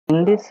In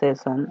this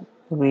session,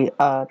 we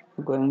are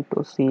going to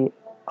see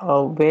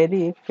a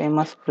very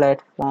famous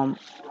platform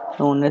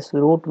known as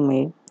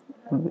RootMe.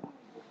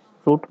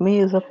 RootMe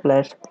is a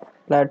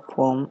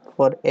platform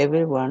for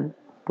everyone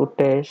to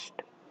test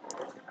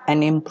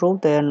and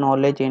improve their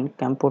knowledge in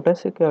computer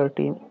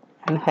security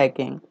and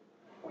hacking.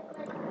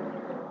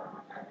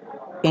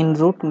 In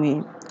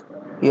RootMe,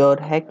 your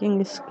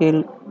hacking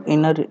skill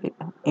in a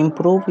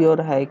improve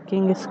your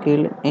hacking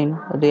skill in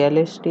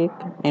realistic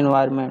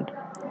environment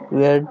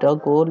where the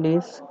goal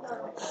is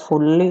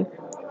fully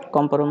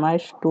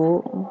compromised to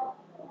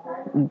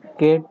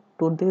get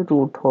to the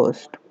root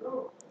host.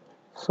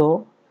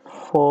 So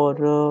for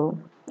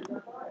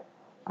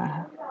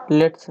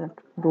let's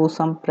do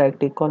some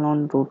practical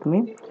on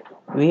rootme.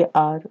 We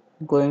are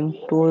going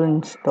to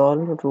install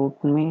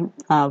rootme.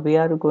 We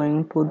are going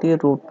to the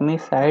rootme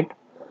site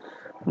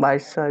by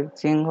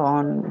searching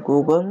on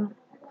Google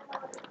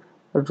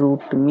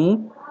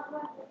rootme.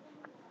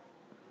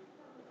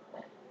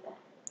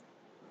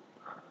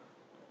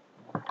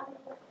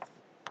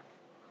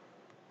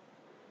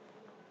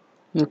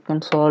 You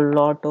can solve a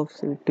lot of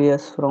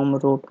CTS from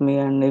rootme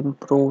and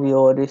improve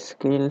your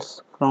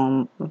skills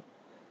from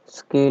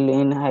skill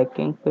in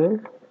hacking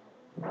field.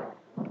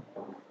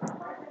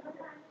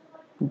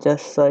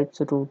 Just search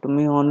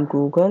rootme on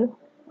Google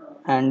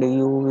and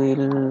you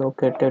will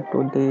locate it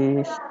to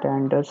the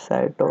standard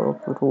site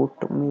of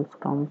rootme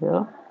from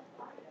here.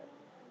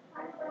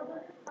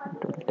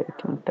 It will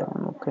taking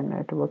time. Okay,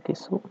 network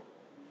issue.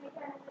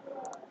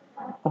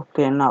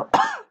 Okay, now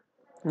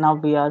now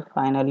we are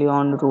finally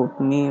on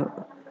rootme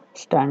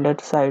standard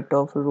site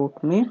of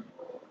rootme.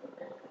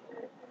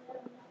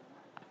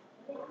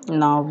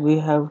 Now we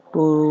have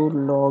to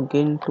log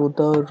into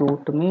the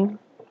rootme.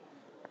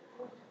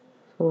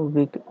 So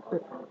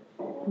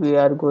we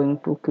are going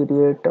to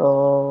create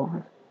a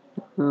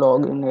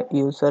login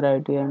user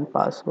ID and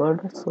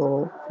password.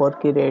 So for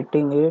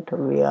creating it,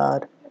 we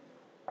are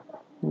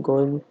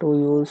going to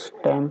use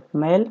temp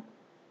mail.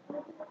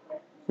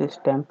 This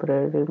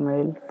temporary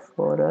mail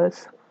for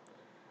us.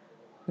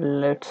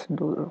 Let's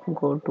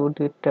go to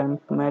the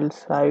temp mail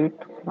site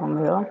from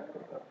here.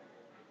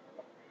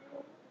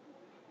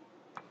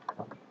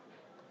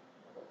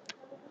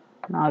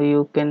 Now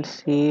you can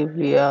see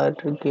we are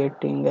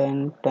getting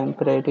an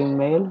temporary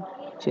mail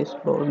which is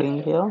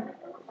loading here.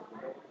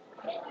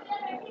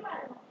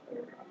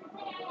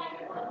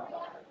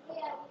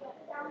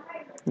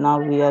 Now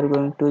we are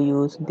going to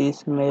use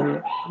this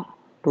mail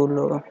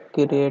to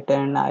create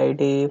an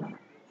ID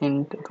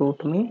in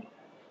rootme.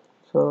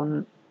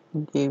 So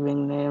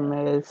giving name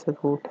as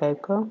root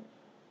hacker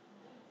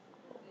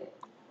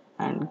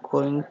and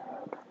going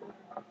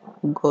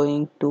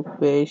to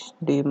paste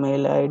the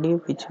mail ID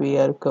which we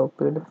are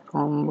copied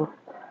from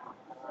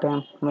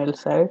temp mail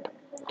site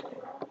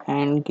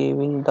and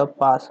giving the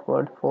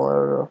password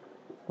for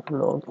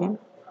login.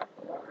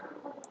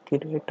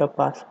 Create a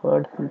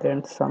password,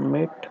 then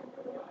submit.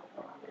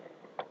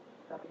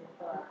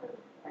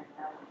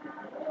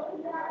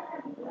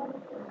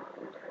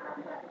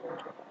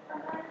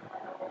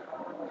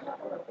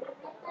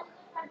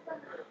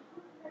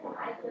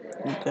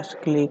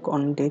 Just click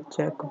on the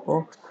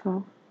checkbox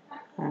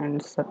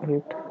and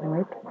submit.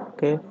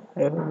 Okay,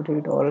 I have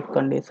read all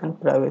condition,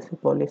 privacy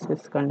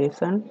policies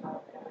condition,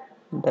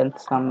 then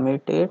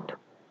submit it.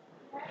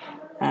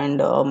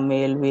 And a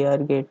mail, we are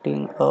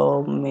getting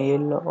a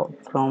mail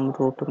from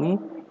rootme,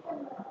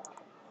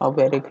 a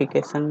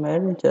verification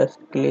mail. Just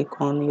click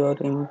on your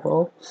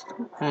inbox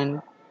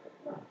and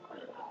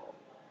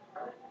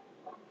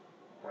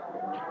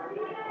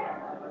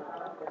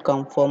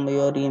confirm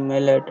your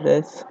email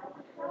address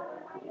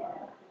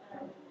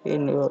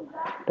in your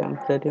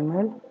temporary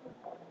mail.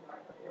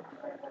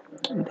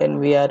 Then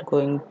we are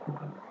going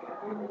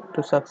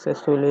to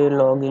successfully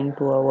log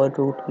into our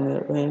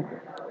rootme.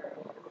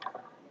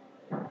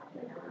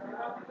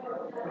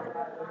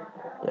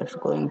 Just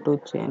going to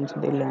change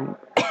the language.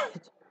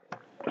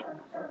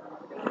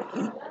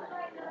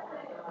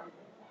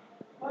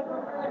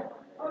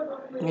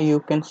 You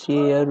can see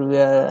here we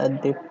are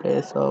at the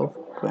place of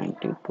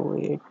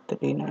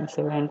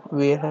 228397.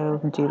 We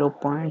have 0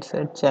 points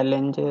at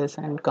challenges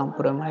and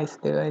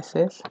compromised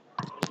devices.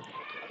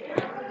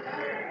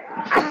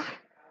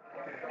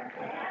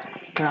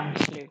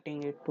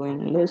 Translating it to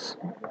English.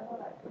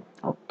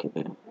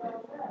 Okay.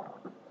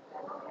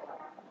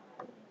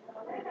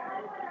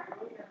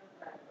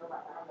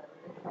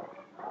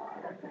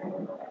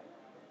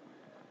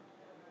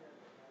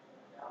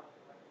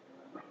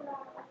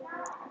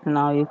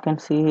 Now you can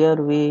see here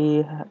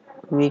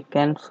we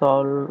can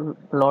solve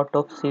lot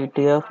of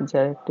CTF,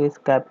 that is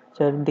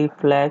capture the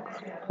flags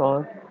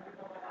for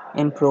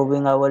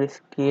improving our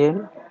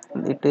skill.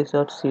 It is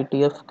our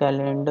CTF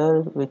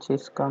calendar which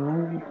is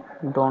coming.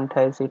 Don't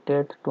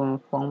hesitate to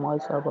inform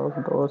us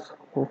about those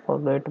who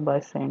forget by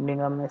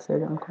sending a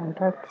message on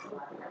contacts.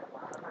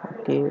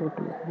 Okay, it will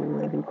be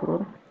very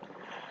good.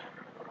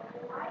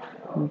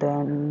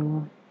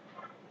 Then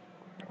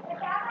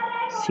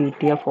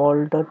CTF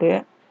all the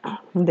day.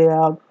 They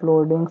are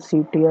uploading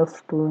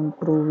CTF to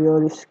improve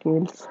your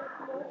skills.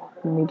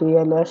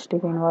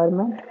 realistic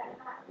environment.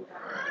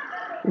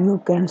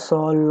 You can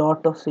solve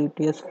lot of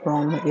CTS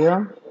from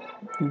here.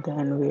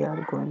 Then we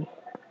are going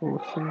to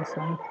see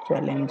some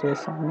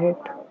challenges on it.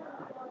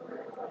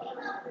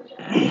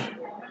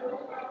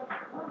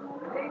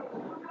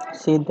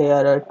 See,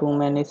 there are too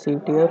many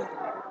CTF,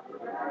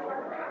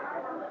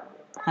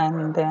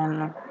 and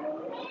then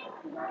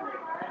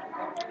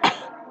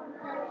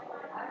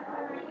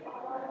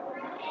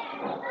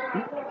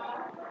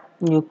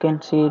you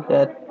can see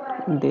that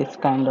this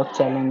kind of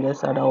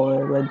challenges are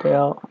over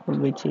there,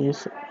 which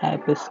is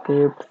app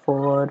script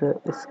for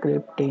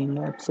scripting,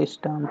 app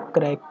system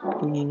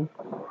cracking,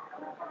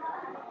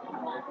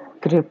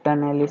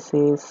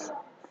 cryptanalysis,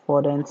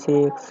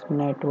 forensics,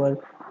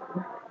 network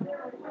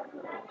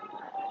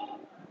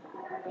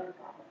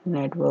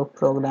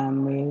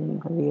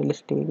programming,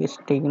 realistic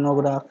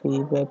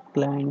steganography, web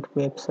client,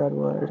 web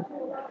server.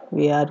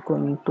 We are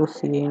going to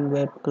see in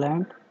web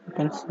client. You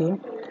can see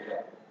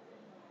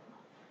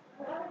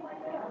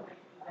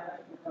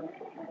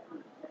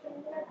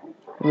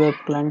web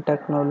client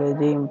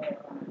technology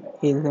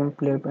is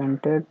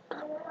implemented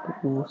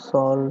to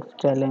solve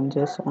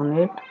challenges on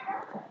it,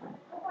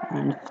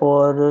 and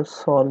for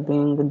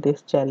solving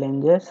these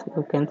challenges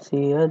you can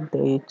see here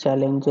the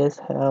challenges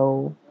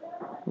have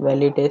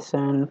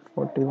validation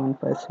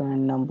 41%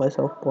 numbers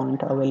of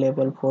point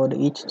available for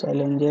each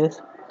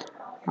challenges.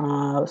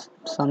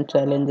 Some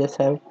challenges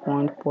have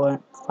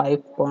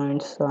 5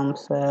 points, some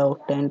have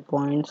 10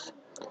 points,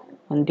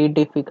 and the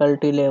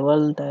difficulty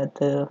level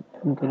that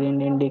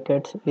green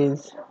indicates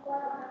is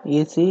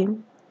easy,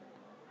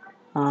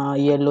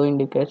 yellow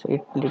indicates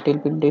it little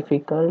bit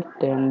difficult,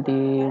 then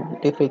the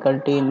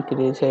difficulty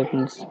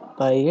increases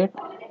by it,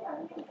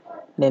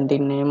 then the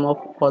name of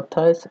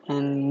authors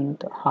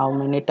and how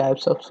many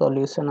types of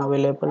solution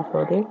available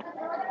for it.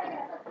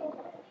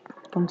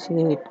 You can see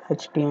it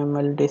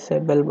HTML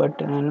disable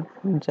button,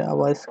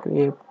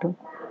 JavaScript,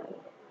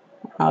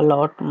 a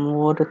lot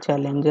more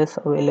challenges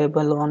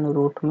available on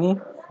rootme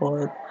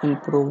for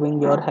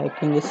improving your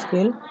hacking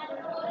skill.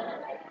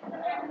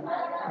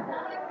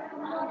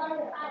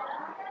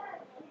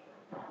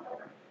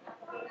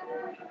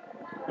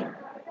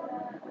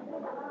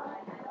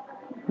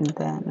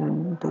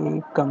 Then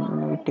the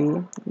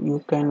community,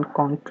 you can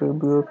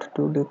contribute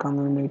to the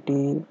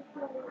community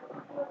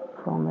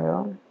from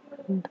here.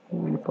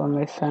 The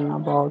information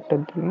about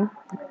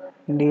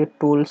the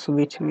tools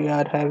which we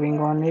are having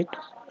on it.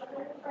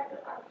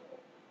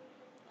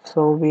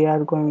 So we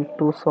are going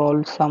to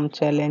solve some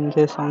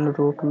challenges on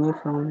rootme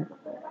from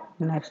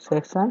next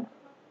section.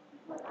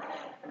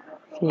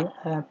 See,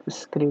 app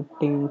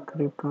scripting,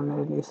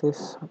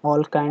 cryptanalysis,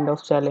 all kind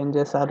of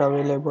challenges are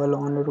available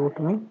on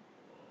rootme.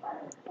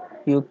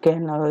 You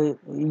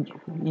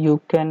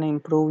can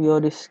improve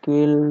your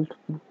skill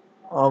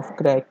of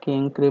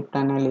cracking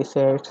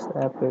cryptanalysis,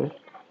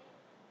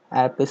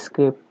 app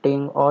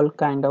scripting, all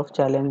kind of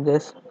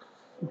challenges.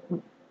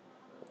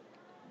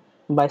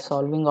 By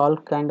solving all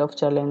kind of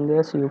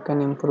challenges you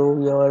can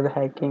improve your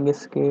hacking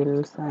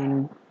skills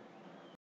and